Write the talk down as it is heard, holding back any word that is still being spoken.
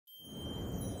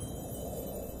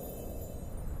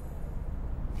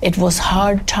It was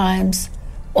hard times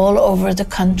all over the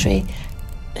country.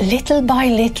 Little by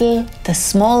little, the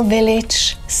small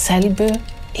village, Selbu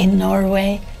in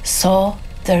Norway, saw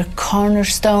their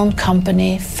cornerstone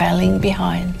company falling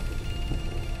behind,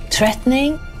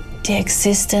 threatening the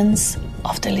existence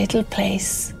of the little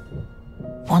place.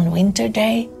 One winter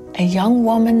day, a young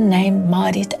woman named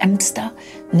Marit Emstad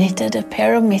knitted a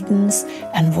pair of mittens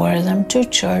and wore them to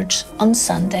church on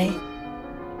Sunday.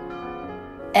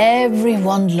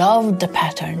 Everyone loved the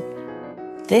pattern.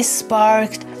 This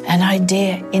sparked an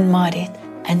idea in Marit,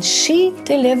 and she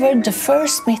delivered the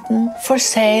first mitten for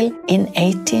sale in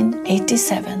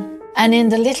 1887. And in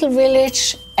the little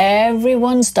village,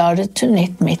 everyone started to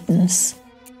knit mittens.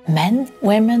 Men,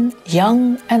 women,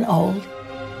 young and old.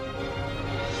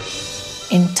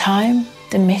 In time,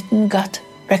 the mitten got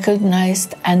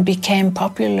recognized and became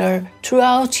popular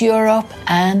throughout Europe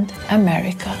and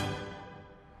America.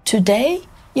 Today,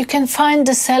 you can find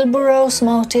the Selbu Rose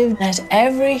motif at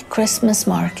every Christmas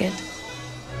market.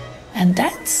 And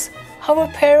that's how a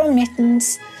pair of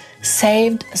mittens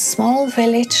saved a small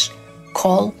village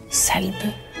called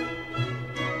Selbu.